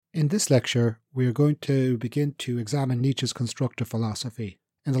In this lecture, we are going to begin to examine Nietzsche's constructive philosophy.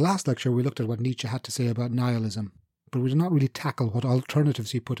 In the last lecture, we looked at what Nietzsche had to say about nihilism, but we did not really tackle what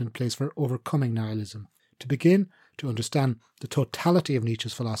alternatives he put in place for overcoming nihilism. To begin to understand the totality of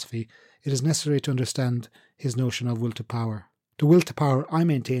Nietzsche's philosophy, it is necessary to understand his notion of will to power. The will to power, I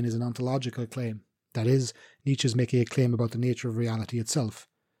maintain, is an ontological claim. That is, Nietzsche is making a claim about the nature of reality itself,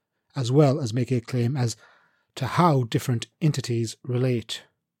 as well as making a claim as to how different entities relate.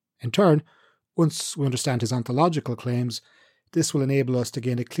 In turn, once we understand his ontological claims, this will enable us to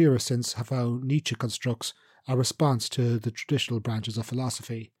gain a clearer sense of how Nietzsche constructs a response to the traditional branches of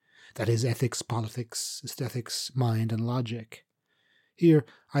philosophy, that is, ethics, politics, aesthetics, mind, and logic. Here,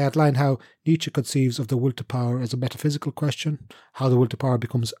 I outline how Nietzsche conceives of the will to power as a metaphysical question, how the will to power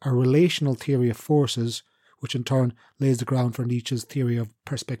becomes a relational theory of forces, which in turn lays the ground for Nietzsche's theory of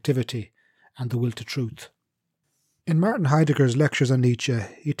perspectivity and the will to truth. In Martin Heidegger's lectures on Nietzsche,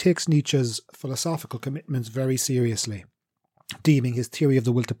 he takes Nietzsche's philosophical commitments very seriously, deeming his theory of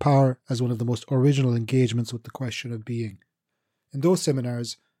the will to power as one of the most original engagements with the question of being. In those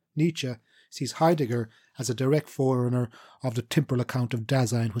seminars, Nietzsche sees Heidegger as a direct forerunner of the temporal account of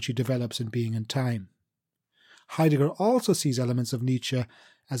Dasein which he develops in Being and Time. Heidegger also sees elements of Nietzsche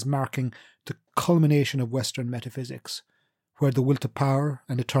as marking the culmination of Western metaphysics, where the will to power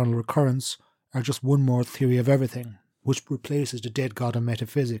and eternal recurrence are just one more theory of everything, which replaces the dead god of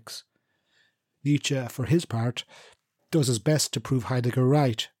metaphysics. Nietzsche, for his part, does his best to prove Heidegger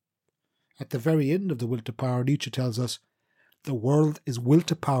right. At the very end of the will to power, Nietzsche tells us, "The world is will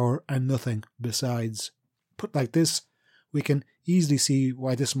to power and nothing besides." Put like this, we can easily see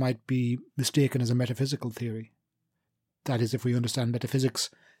why this might be mistaken as a metaphysical theory. That is, if we understand metaphysics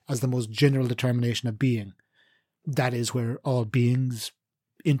as the most general determination of being. That is, where all beings,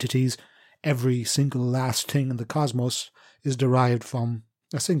 entities, every single last thing in the cosmos is derived from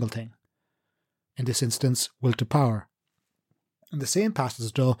a single thing. In this instance, will to power. In the same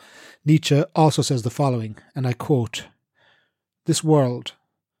passage, though, Nietzsche also says the following, and I quote, "This world,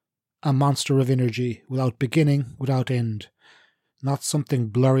 a monster of energy, without beginning, without end, not something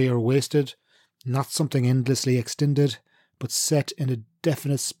blurry or wasted, not something endlessly extended, but set in a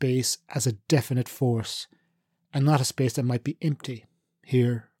definite space as a definite force, and not a space that might be empty,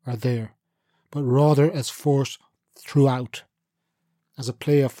 here or there, but rather as force throughout, as a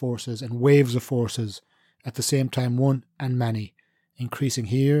play of forces and waves of forces, at the same time one and many, increasing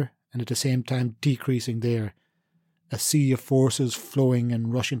here and at the same time decreasing there, a sea of forces flowing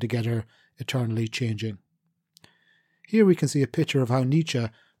and rushing together, eternally changing." Here we can see a picture of how Nietzsche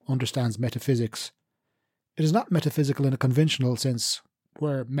understands metaphysics. It is not metaphysical in a conventional sense,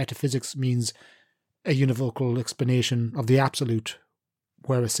 where metaphysics means a univocal explanation of the absolute,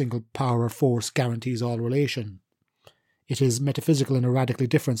 where a single power or force guarantees all relation. It is metaphysical in a radically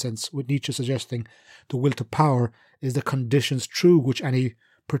different sense, with Nietzsche suggesting the will to power is the conditions through which any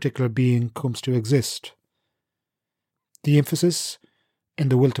particular being comes to exist. The emphasis in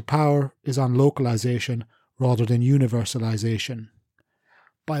the will to power is on localization rather than universalization.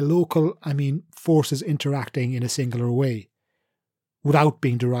 By local, I mean forces interacting in a singular way, without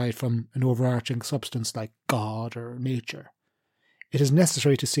being derived from an overarching substance like God or nature. It is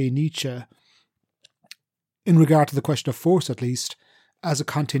necessary to see Nietzsche, in regard to the question of force at least, as a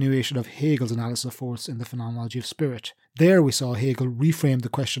continuation of Hegel's analysis of force in the Phenomenology of Spirit. There we saw Hegel reframe the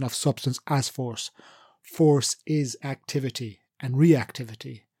question of substance as force. Force is activity and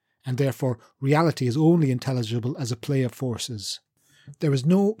reactivity, and therefore reality is only intelligible as a play of forces. There is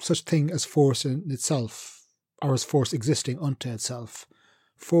no such thing as force in itself, or as force existing unto itself.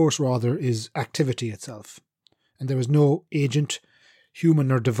 Force, rather, is activity itself, and there is no agent,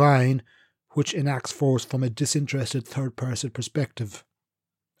 human or divine, which enacts force from a disinterested third-person perspective.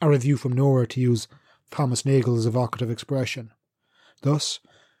 A review from nowhere, to use Thomas Nagel's evocative expression. Thus,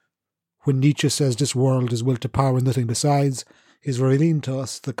 when Nietzsche says this world is will to power and nothing besides, he is revealing to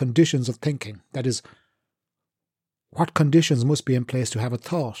us the conditions of thinking, that is, what conditions must be in place to have a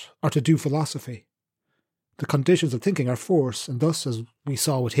thought, or to do philosophy. The conditions of thinking are force, and thus, as we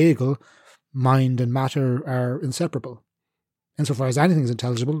saw with Hegel, mind and matter are inseparable. Insofar as anything is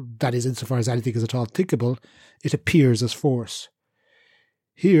intelligible, that is, insofar as anything is at all thinkable, it appears as force.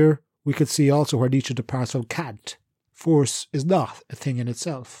 Here we could see also where Nietzsche departs from Kant. Force is not a thing in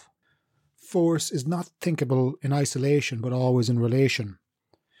itself. Force is not thinkable in isolation, but always in relation.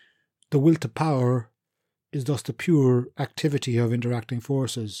 The will to power is thus the pure activity of interacting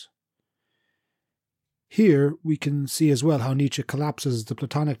forces. Here we can see as well how Nietzsche collapses the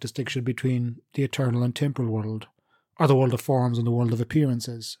Platonic distinction between the eternal and temporal world, or the world of forms and the world of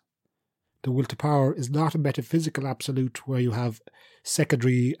appearances. The will to power is not a metaphysical absolute where you have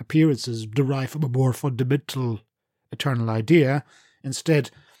secondary appearances derived from a more fundamental eternal idea. Instead,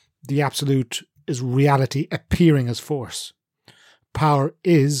 the absolute is reality appearing as force. Power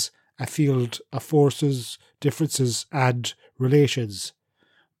is a field of forces, differences, and relations.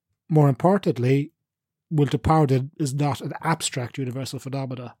 More importantly, will to power then is not an abstract universal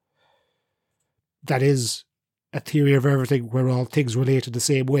phenomena. That is a theory of everything where all things relate in the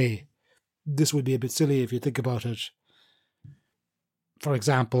same way. This would be a bit silly if you think about it. For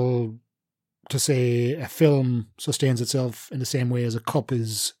example, to say a film sustains itself in the same way as a cup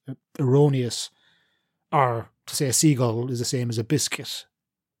is erroneous, or to say a seagull is the same as a biscuit.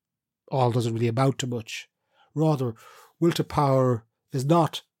 All doesn't really amount to much. Rather, will to power is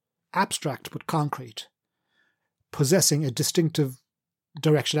not abstract but concrete, possessing a distinctive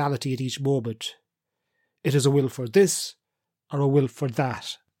directionality at each moment. It is a will for this or a will for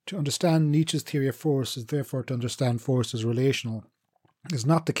that. To understand Nietzsche's theory of force is therefore to understand force as relational. It is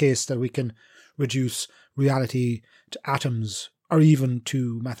not the case that we can reduce reality to atoms or even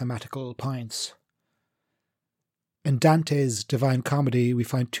to mathematical points. In Dante's Divine Comedy, we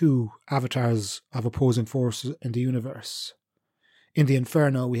find two avatars of opposing forces in the universe. In the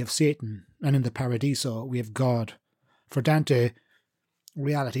Inferno, we have Satan, and in the Paradiso, we have God. For Dante,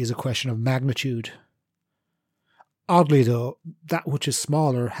 reality is a question of magnitude. Oddly, though, that which is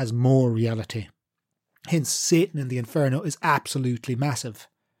smaller has more reality. Hence, Satan in the Inferno is absolutely massive.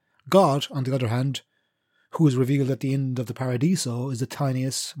 God, on the other hand, who is revealed at the end of the Paradiso, is the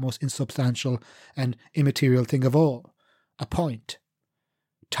tiniest, most insubstantial and immaterial thing of all, a point,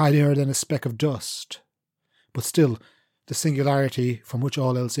 tinier than a speck of dust, but still the singularity from which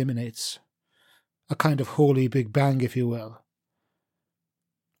all else emanates, a kind of holy Big Bang, if you will.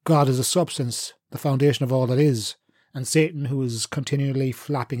 God is a substance, the foundation of all that is, and Satan, who is continually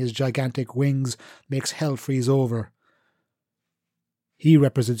flapping his gigantic wings, makes hell freeze over. He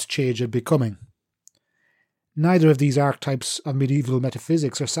represents change and becoming. Neither of these archetypes of medieval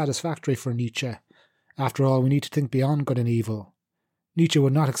metaphysics are satisfactory for Nietzsche. After all, we need to think beyond good and evil. Nietzsche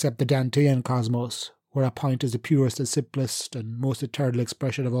would not accept the Dantean cosmos, where a point is the purest and simplest and most eternal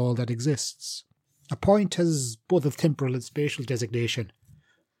expression of all that exists. A point has both a temporal and spatial designation.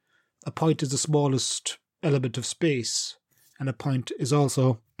 A point is the smallest element of space, and a point is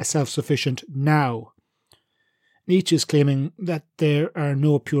also a self-sufficient now. Nietzsche is claiming that there are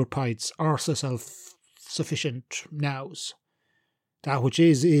no pure points or self-sufficient nows. That which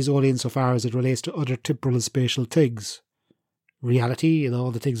is only insofar as it relates to other temporal and spatial things. Reality, and all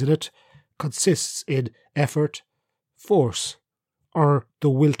the things in it, consists in effort, force, or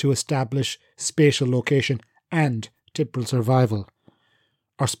the will to establish spatial location and temporal survival,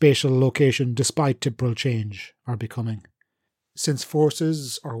 or spatial location despite temporal change or becoming. Since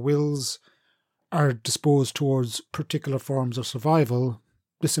forces or wills are disposed towards particular forms of survival,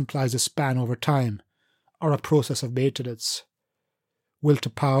 this implies a span over time, or a process of maintenance. Will to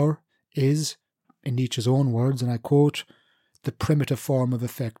power is, in Nietzsche's own words, and I quote, the primitive form of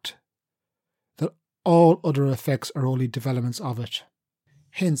effect, that all other effects are only developments of it.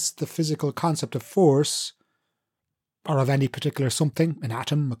 Hence, the physical concept of force, or of any particular something, an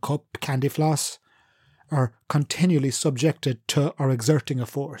atom, a cup, candy floss, are continually subjected to or exerting a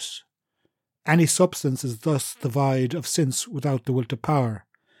force. Any substance is thus the void of sense without the will to power.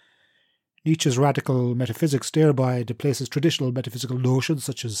 Nietzsche's radical metaphysics thereby displaces traditional metaphysical notions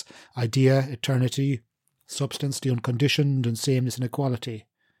such as idea, eternity, substance, the unconditioned, and sameness and equality.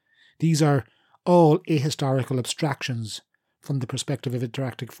 These are all ahistorical abstractions from the perspective of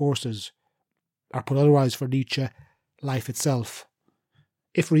interacting forces, or put otherwise for Nietzsche, life itself.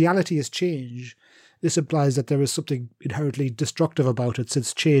 If reality is change, this implies that there is something inherently destructive about it,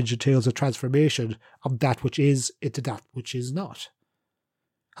 since change entails a transformation of that which is into that which is not.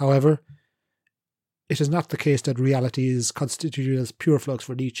 However, it is not the case that reality is constituted as pure flux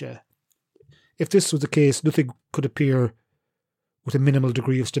for Nietzsche. If this was the case, nothing could appear with a minimal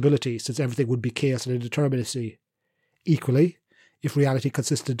degree of stability, since everything would be chaos and indeterminacy. Equally, if reality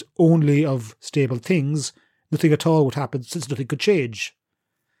consisted only of stable things, nothing at all would happen, since nothing could change.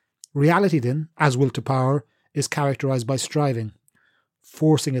 Reality, then, as will to power, is characterized by striving,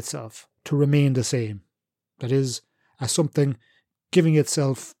 forcing itself to remain the same, that is, as something giving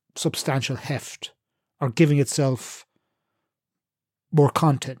itself substantial heft, or giving itself more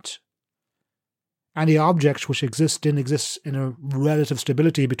content. Any object which exists in a relative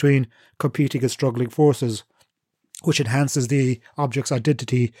stability between competing and struggling forces, which enhances the object's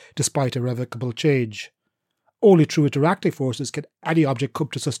identity despite irrevocable change. Only through interacting forces can any object come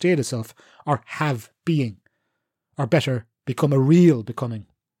to sustain itself, or have being, or better, become a real becoming.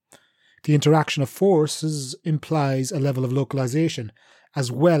 The interaction of forces implies a level of localization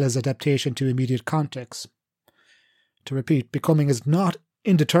as well as adaptation to immediate contexts. To repeat, becoming is not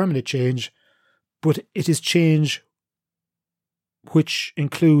indeterminate change, but it is change which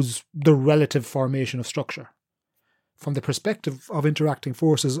includes the relative formation of structure. From the perspective of interacting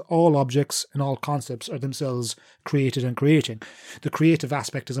forces, all objects and all concepts are themselves created and creating. The creative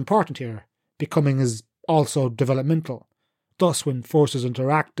aspect is important here. Becoming is also developmental. Thus, when forces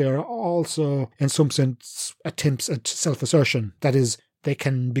interact, they are also, in some sense, attempts at self-assertion. That is, they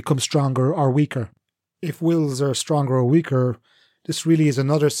can become stronger or weaker. If wills are stronger or weaker, this really is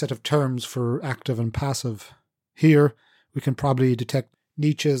another set of terms for active and passive. Here, we can probably detect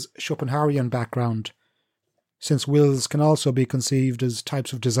Nietzsche's Schopenhauerian background, since wills can also be conceived as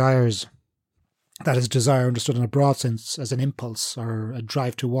types of desires. That is, desire understood in a broad sense as an impulse or a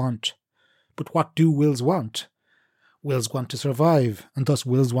drive to want. But what do wills want? Wills want to survive, and thus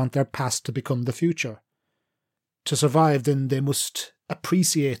wills want their past to become the future. To survive, then, they must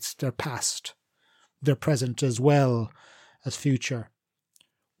appreciate their past, their present as well as future.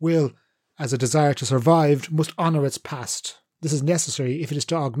 Will, as a desire to survive, must honour its past. This is necessary if it is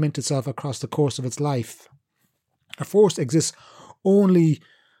to augment itself across the course of its life. A force exists only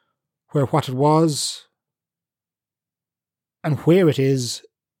where what it was and where it is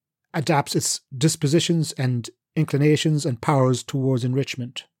adapts its dispositions and inclinations and powers towards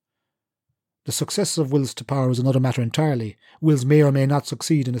enrichment. The success of wills to power is another matter entirely. Wills may or may not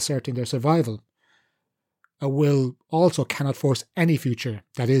succeed in asserting their survival. A will also cannot force any future.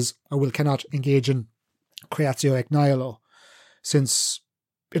 That is, a will cannot engage in creatio ex nihilo, since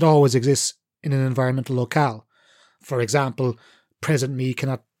it always exists in an environmental locale. For example, present me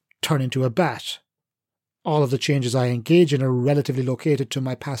cannot turn into a bat. All of the changes I engage in are relatively located to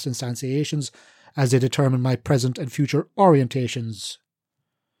my past instantiations as they determine my present and future orientations.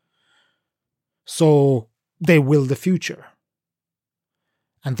 So they will the future.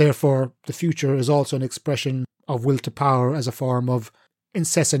 And therefore, the future is also an expression of will to power as a form of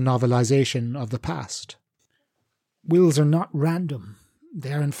incessant novelization of the past. Wills are not random.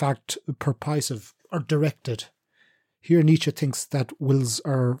 They are in fact purposive or directed. Here Nietzsche thinks that wills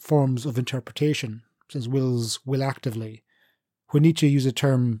are forms of interpretation, since wills will actively. When Nietzsche uses the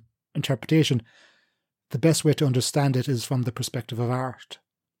term interpretation, the best way to understand it is from the perspective of art.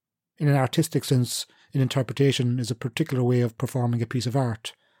 In an artistic sense, an interpretation is a particular way of performing a piece of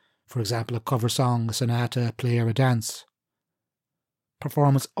art. For example, a cover song, a sonata, a play, or a dance.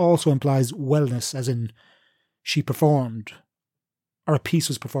 Performance also implies wellness, as in, she performed, or a piece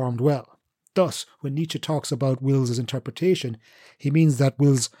was performed well. Thus, when Nietzsche talks about wills as interpretation, he means that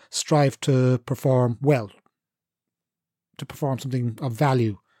wills strive to perform well, to perform something of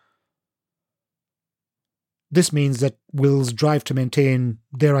value. This means that wills drive to maintain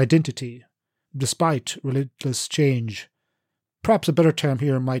their identity, despite relentless change. Perhaps a better term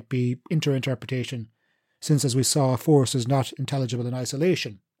here might be interinterpretation, since, as we saw, a force is not intelligible in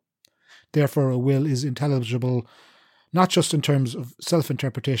isolation. Therefore, a will is intelligible not just in terms of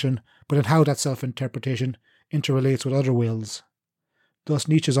self-interpretation, but in how that self-interpretation interrelates with other wills. Thus,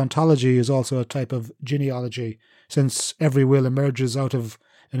 Nietzsche's ontology is also a type of genealogy, since every will emerges out of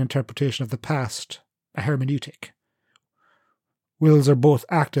an interpretation of the past, a hermeneutic. Wills are both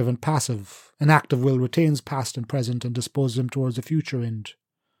active and passive. An active will retains past and present and disposes them towards the future end.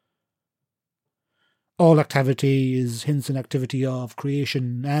 All activity is hence an activity of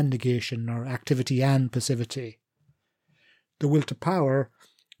creation and negation, or activity and passivity. The will to power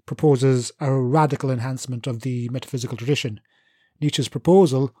proposes a radical enhancement of the metaphysical tradition. Nietzsche's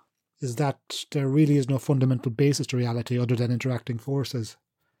proposal is that there really is no fundamental basis to reality other than interacting forces.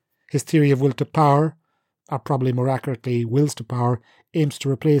 His theory of will to power, or probably more accurately, wills to power, aims to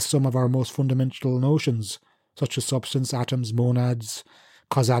replace some of our most fundamental notions, such as substance, atoms, monads,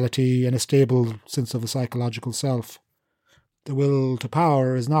 causality, and a stable sense of a psychological self. The will to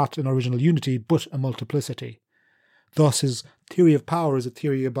power is not an original unity, but a multiplicity. Thus, his theory of power is a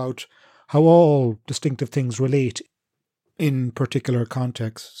theory about how all distinctive things relate in particular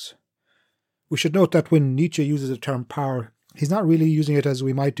contexts. We should note that when Nietzsche uses the term power, he's not really using it as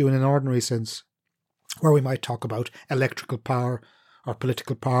we might do in an ordinary sense, where we might talk about electrical power or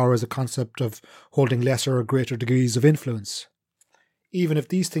political power as a concept of holding lesser or greater degrees of influence, even if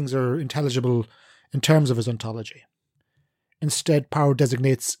these things are intelligible in terms of his ontology. Instead, power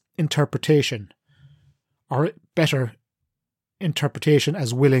designates interpretation, or better, interpretation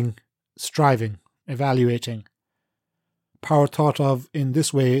as willing, striving, evaluating. Power thought of in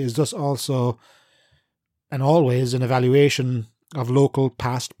this way is thus also and always an evaluation of local,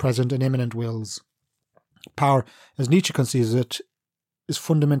 past, present, and imminent wills. Power, as Nietzsche conceives it, is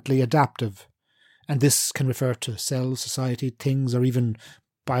fundamentally adaptive, and this can refer to cells, society, things, or even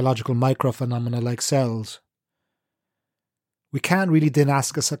biological microphenomena like cells. We can't really then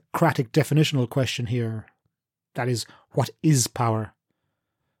ask a Socratic definitional question here. That is, what is power?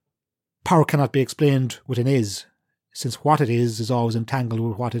 Power cannot be explained with an is, since what it is always entangled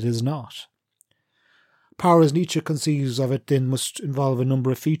with what it is not. Power, as Nietzsche conceives of it, then must involve a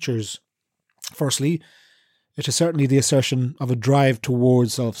number of features. Firstly, it is certainly the assertion of a drive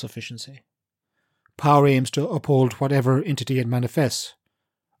towards self-sufficiency. Power aims to uphold whatever entity it manifests,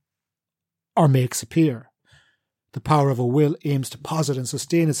 or makes appear. The power of a will aims to posit and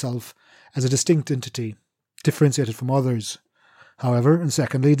sustain itself as a distinct entity, differentiated from others. However, and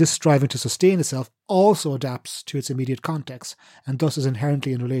secondly, this striving to sustain itself also adapts to its immediate context, and thus is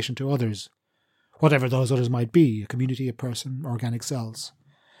inherently in relation to others, whatever those others might be, a community, a person, organic cells,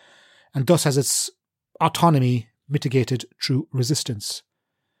 and thus has its autonomy mitigated through resistance.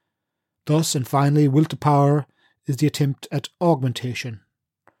 Thus, and finally, will to power is the attempt at augmentation,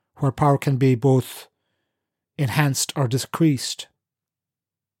 where power can be both enhanced or decreased.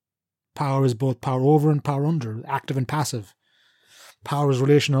 Power is both power over and power under, active and passive. Power is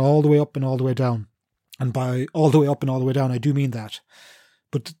relational all the way up and all the way down. And by all the way up and all the way down, I do mean that.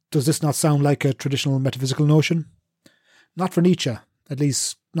 But does this not sound like a traditional metaphysical notion? Not for Nietzsche, at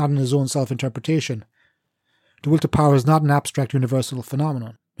least not in his own self-interpretation. The will to power is not an abstract universal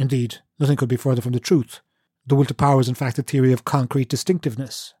phenomenon. Indeed, nothing could be further from the truth. The will to power is in fact a theory of concrete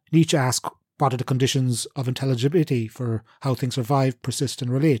distinctiveness. Nietzsche asks, what are the conditions of intelligibility for how things survive, persist,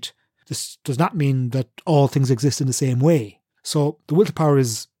 and relate? This does not mean that all things exist in the same way. So, the will to power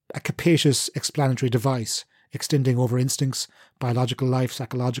is a capacious explanatory device, extending over instincts, biological life,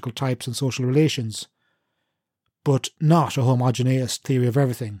 psychological types, and social relations, but not a homogeneous theory of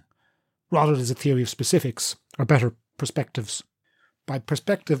everything. Rather, it is a theory of specifics, or better, perspectives. By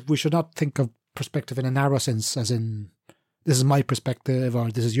perspective, we should not think of perspective in a narrow sense, as in, this is my perspective,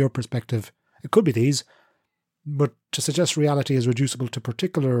 or this is your perspective. It could be these, but to suggest reality is reducible to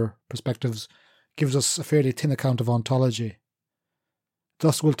particular perspectives gives us a fairly thin account of ontology.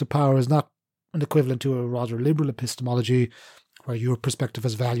 Thus, will to power is not an equivalent to a rather liberal epistemology, where your perspective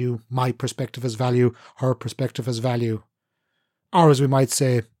has value, my perspective has value, her perspective has value. Or, as we might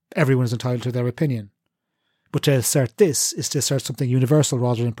say, everyone is entitled to their opinion. But to assert this is to assert something universal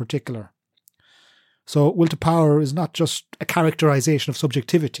rather than particular. So, will to power is not just a characterization of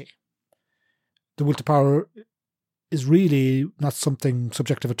subjectivity. The will to power is really not something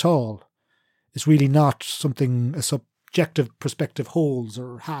subjective at all. It's really not something a subjective perspective holds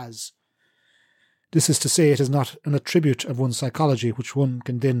or has. This is to say, it is not an attribute of one's psychology, which one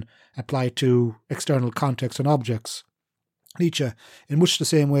can then apply to external contexts and objects. Nietzsche, in much the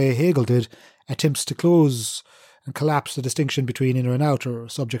same way Hegel did, attempts to close and collapse the distinction between inner and outer,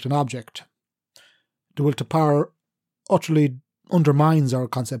 subject and object. The will to power utterly undermines our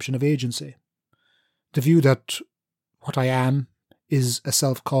conception of agency. The view that what I am is a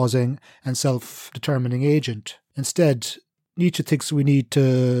self-causing and self-determining agent. Instead, Nietzsche thinks we need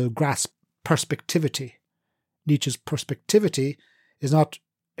to grasp perspectivity. Nietzsche's perspectivity is not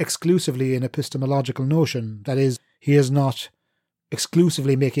exclusively an epistemological notion. That is, he is not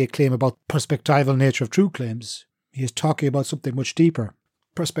exclusively making a claim about perspectival nature of true claims. He is talking about something much deeper.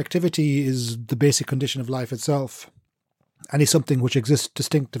 Perspectivity is the basic condition of life itself, and is something which exists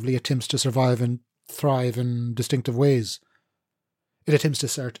distinctively, attempts to survive and thrive in distinctive ways. It attempts to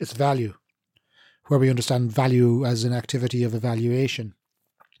assert its value, where we understand value as an activity of evaluation.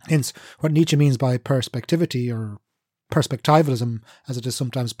 Hence, what Nietzsche means by perspectivity, or perspectivalism, as it is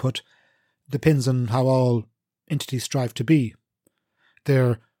sometimes put, depends on how all entities strive to be.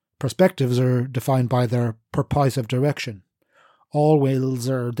 Their perspectives are defined by their purposive direction. All wills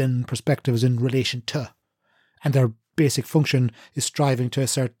are then perspectives in relation to, and their basic function is striving to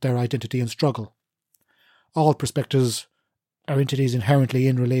assert their identity and struggle. All perspectives are entities inherently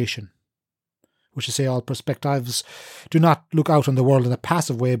in relation, which is to say all perspectives do not look out on the world in a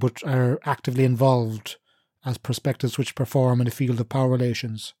passive way, but are actively involved as perspectives which perform in the field of power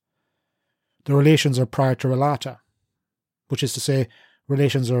relations. The relations are prior to relata, which is to say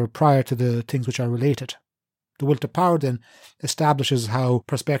relations are prior to the things which are related. The will to power then establishes how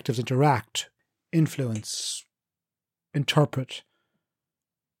perspectives interact, influence, interpret,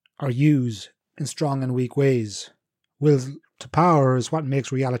 or use in strong and weak ways. Will to power is what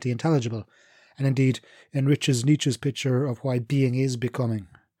makes reality intelligible, and indeed enriches Nietzsche's picture of why being is becoming,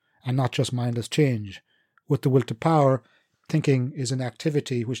 and not just mindless change. With the will to power, thinking is an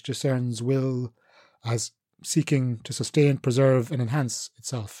activity which discerns will as seeking to sustain, preserve, and enhance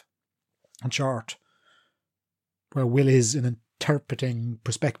itself. In short, where will is an interpreting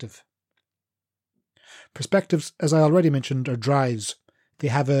perspective. Perspectives, as I already mentioned, are drives. They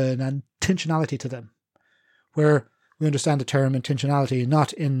have an intentionality to them, where we understand the term intentionality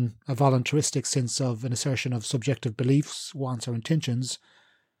not in a voluntaristic sense of an assertion of subjective beliefs, wants, or intentions.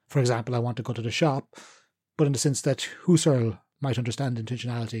 For example, I want to go to the shop, but in the sense that Husserl might understand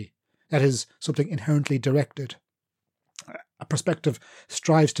intentionality. That is, something inherently directed. A perspective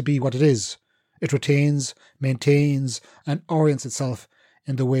strives to be what it is. It retains, maintains, and orients itself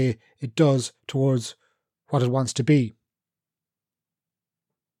in the way it does towards what it wants to be.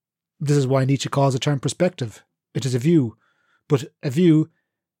 This is why Nietzsche calls the term perspective. It is a view, but a view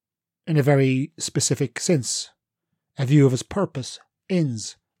in a very specific sense. A view of its purpose,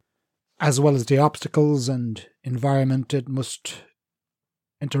 ends, as well as the obstacles and environment it must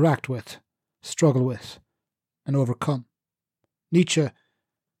interact with, struggle with, and overcome. Nietzsche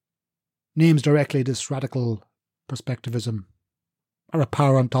names directly this radical perspectivism, or a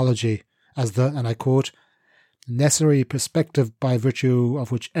power ontology, as the, and I quote, necessary perspective by virtue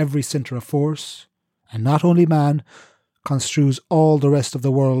of which every centre of force, and not only man, construes all the rest of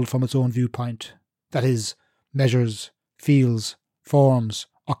the world from its own viewpoint, that is, measures, feels, forms,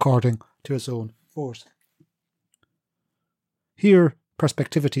 according to its own force. Here,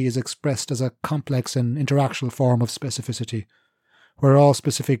 perspectivity is expressed as a complex and interactional form of specificity, where all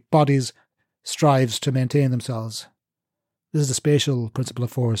specific bodies strives to maintain themselves. This is the spatial principle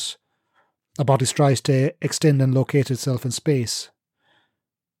of force. A body strives to extend and locate itself in space,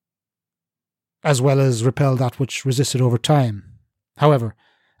 as well as repel that which resists it over time. However,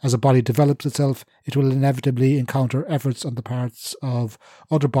 as a body develops itself, it will inevitably encounter efforts on the parts of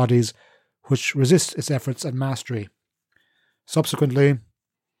other bodies which resist its efforts at mastery. Subsequently,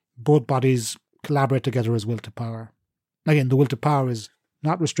 both bodies collaborate together as will to power. Again, the will to power is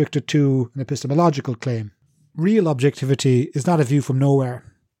not restricted to an epistemological claim. Real objectivity is not a view from nowhere.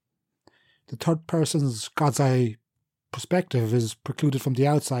 The third person's God's eye perspective is precluded from the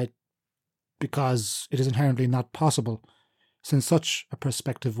outside because it is inherently not possible, since such a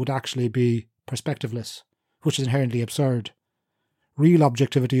perspective would actually be perspectiveless, which is inherently absurd. Real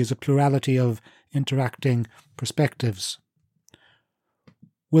objectivity is a plurality of interacting perspectives.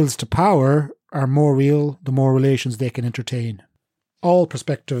 Wills to power are more real the more relations they can entertain. All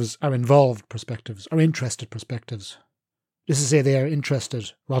perspectives are involved perspectives, or interested perspectives. This is to say they are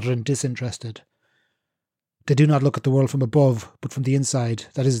interested rather than disinterested. They do not look at the world from above, but from the inside,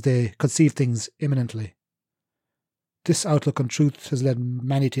 that is, they conceive things immanently. This outlook on truth has led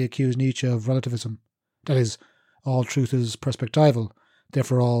many to accuse Nietzsche of relativism. That is, all truth is perspectival,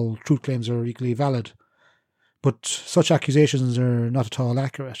 therefore all truth claims are equally valid. But such accusations are not at all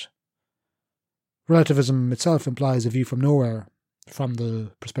accurate. Relativism itself implies a view from nowhere, from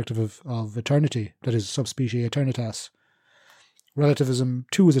the perspective of eternity, that is, sub specie aeternitas. Relativism,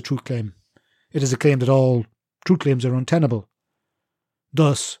 too, is a truth claim. It is a claim that all truth claims are untenable.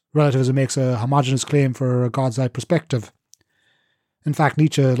 Thus, relativism makes a homogeneous claim for a God's eye perspective. In fact,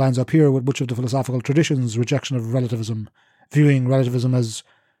 Nietzsche lines up here with much of the philosophical tradition's rejection of relativism, viewing relativism as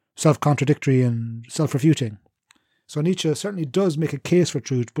self-contradictory and self-refuting. So Nietzsche certainly does make a case for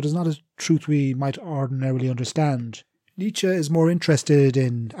truth, but is not a truth we might ordinarily understand. Nietzsche is more interested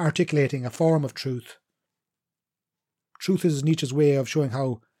in articulating a form of truth. Truth is Nietzsche's way of showing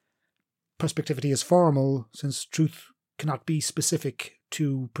how perspectivity is formal, since truth cannot be specific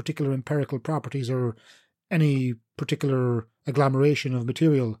to particular empirical properties or any particular agglomeration of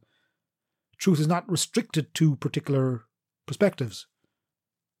material. Truth is not restricted to particular perspectives,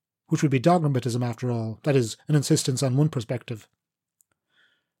 which would be dogmatism after all, that is, an insistence on one perspective.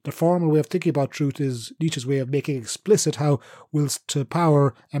 The formal way of thinking about truth is Nietzsche's way of making explicit how wills to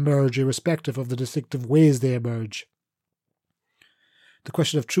power emerge irrespective of the distinctive ways they emerge. The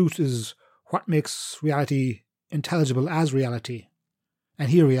question of truth is what makes reality intelligible as reality, and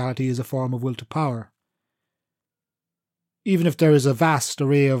here reality is a form of will to power. Even if there is a vast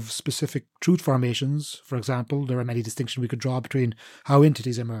array of specific truth formations, for example, there are many distinctions we could draw between how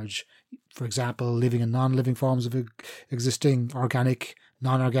entities emerge. For example, living and non-living forms of existing, organic,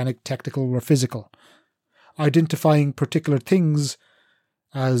 non-organic, technical, or physical. Identifying particular things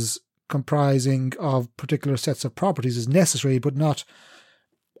as comprising of particular sets of properties is necessary, but not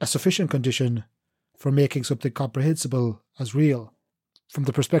a sufficient condition for making something comprehensible as real. From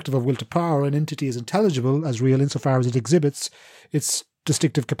the perspective of will to power, an entity is intelligible as real insofar as it exhibits its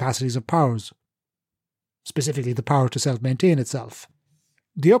distinctive capacities of powers, specifically the power to self-maintain itself.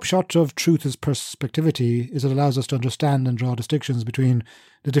 The upshot of truth as perspectivity is it allows us to understand and draw distinctions between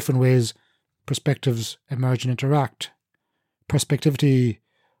the different ways perspectives emerge and interact. Perspectivity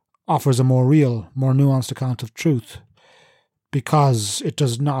offers a more real, more nuanced account of truth. because it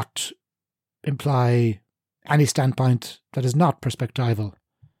does not imply any standpoint that is not perspectival.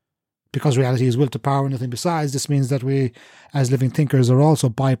 Because reality is will to power and nothing besides, this means that we, as living thinkers, are also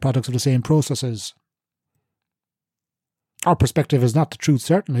byproducts of the same processes. Our perspective is not the truth,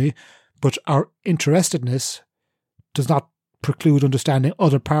 certainly, but our interestedness does not preclude understanding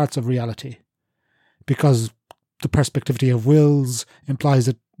other parts of reality, because the perspectivity of wills implies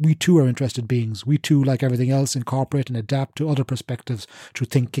that we too are interested beings. We too, like everything else, incorporate and adapt to other perspectives through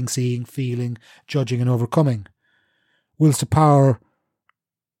thinking, seeing, feeling, judging and overcoming. Wills to power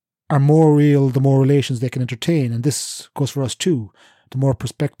are more real the more relations they can entertain, and this goes for us too. The more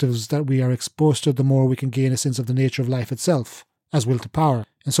perspectives that we are exposed to, the more we can gain a sense of the nature of life itself, as will to power.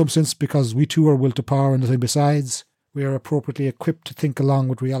 In some sense, because we too are will to power and nothing besides, we are appropriately equipped to think along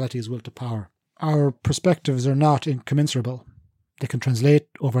with reality's will to power. Our perspectives are not incommensurable. They can translate,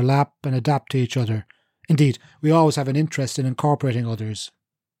 overlap, and adapt to each other. Indeed, we always have an interest in incorporating others.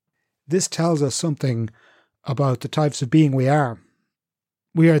 This tells us something about the types of being we are.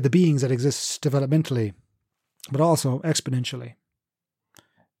 We are the beings that exist developmentally, but also exponentially,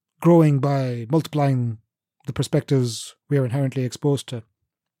 growing by multiplying the perspectives we are inherently exposed to,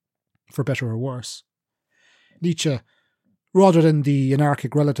 for better or worse. Nietzsche, rather than the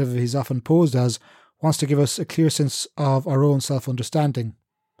anarchic relative he's often posed as, wants to give us a clear sense of our own self-understanding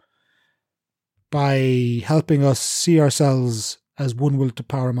by helping us see ourselves as one will to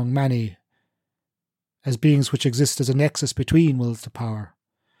power among many, as beings which exist as a nexus between wills to power.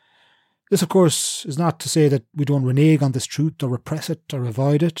 This, of course, is not to say that we don't renege on this truth or repress it or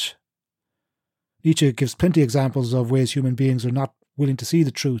avoid it. Nietzsche gives plenty of examples of ways human beings are not willing to see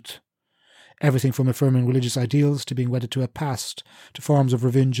the truth. Everything from affirming religious ideals to being wedded to a past, to forms of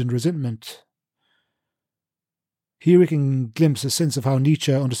revenge and resentment. Here we can glimpse a sense of how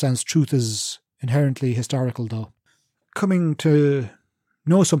Nietzsche understands truth as inherently historical, though. Coming to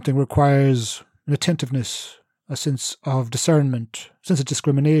know something requires an attentiveness, a sense of discernment, a sense of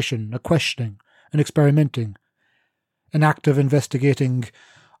discrimination, a questioning, an experimenting, an active investigating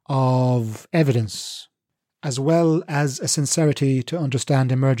of evidence, as well as a sincerity to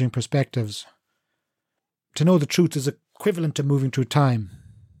understand emerging perspectives. To know the truth is equivalent to moving through time.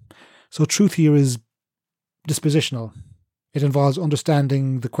 So truth here is dispositional. It involves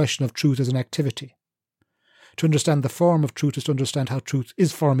understanding the question of truth as an activity. To understand the form of truth is to understand how truth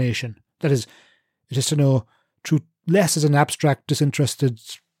is formation. That is, it is to know truth less as an abstract, disinterested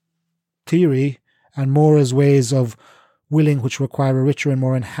theory and more as ways of willing which require a richer and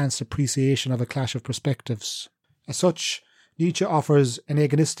more enhanced appreciation of a clash of perspectives. As such, Nietzsche offers an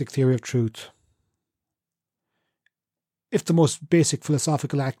agonistic theory of truth. If the most basic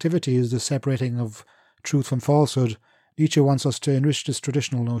philosophical activity is the separating of truth from falsehood, Nietzsche wants us to enrich this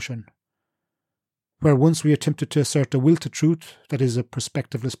traditional notion, where once we attempted to assert a will to truth, that is a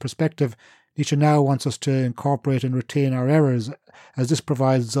perspectiveless perspective, Nietzsche now wants us to incorporate and retain our errors, as this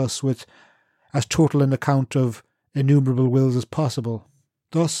provides us with as total an account of innumerable wills as possible.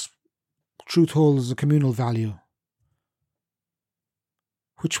 Thus, truth holds a communal value,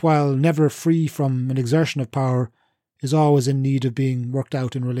 which, while never free from an exertion of power, is always in need of being worked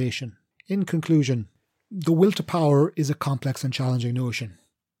out in relation. In conclusion, the will to power is a complex and challenging notion.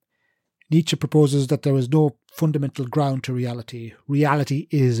 Nietzsche proposes that there is no fundamental ground to reality. Reality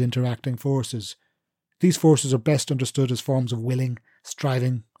is interacting forces. These forces are best understood as forms of willing,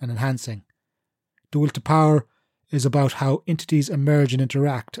 striving, and enhancing. The will to power is about how entities emerge and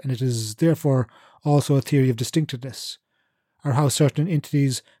interact, and it is therefore also a theory of distinctiveness, or how certain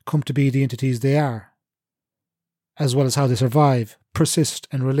entities come to be the entities they are, as well as how they survive, persist,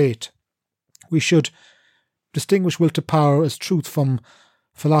 and relate. We should distinguish will to power as truth from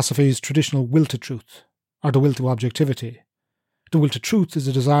philosophy's traditional will to truth, or the will to objectivity. The will to truth is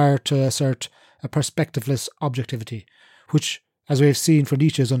a desire to assert a perspectiveless objectivity, which, as we have seen for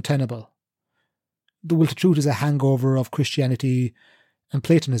Nietzsche, is untenable. The will to truth is a hangover of Christianity and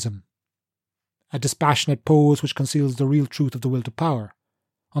Platonism, a dispassionate pose which conceals the real truth of the will to power.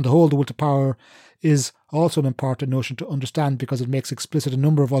 On the whole, the will to power is also an important notion to understand because it makes explicit a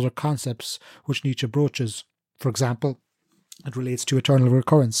number of other concepts which Nietzsche broaches. For example, it relates to eternal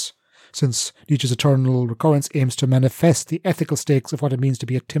recurrence, since Nietzsche's eternal recurrence aims to manifest the ethical stakes of what it means to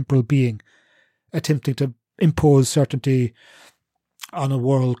be a temporal being, attempting to impose certainty on a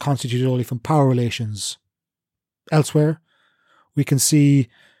world constituted only from power relations. Elsewhere, we can see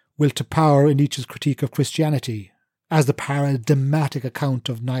will to power in Nietzsche's critique of Christianity as the paradigmatic account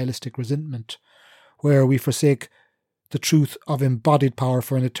of nihilistic resentment, where we forsake the truth of embodied power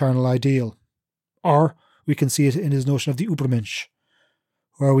for an eternal ideal. Or we can see it in his notion of the Übermensch,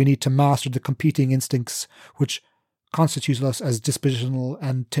 where we need to master the competing instincts which constitutes us as dispositional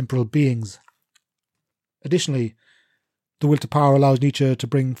and temporal beings. Additionally, the will to power allows Nietzsche to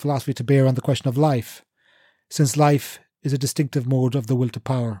bring philosophy to bear on the question of life, since life is a distinctive mode of the will to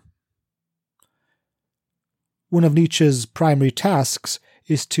power. One of Nietzsche's primary tasks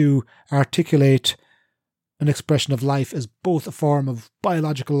is to articulate an expression of life as both a form of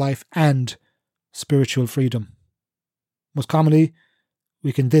biological life and spiritual freedom. Most commonly,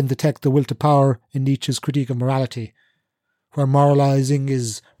 we can then detect the will to power in Nietzsche's critique of morality, where moralizing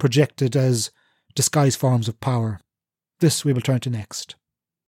is projected as disguised forms of power. This we will turn to next.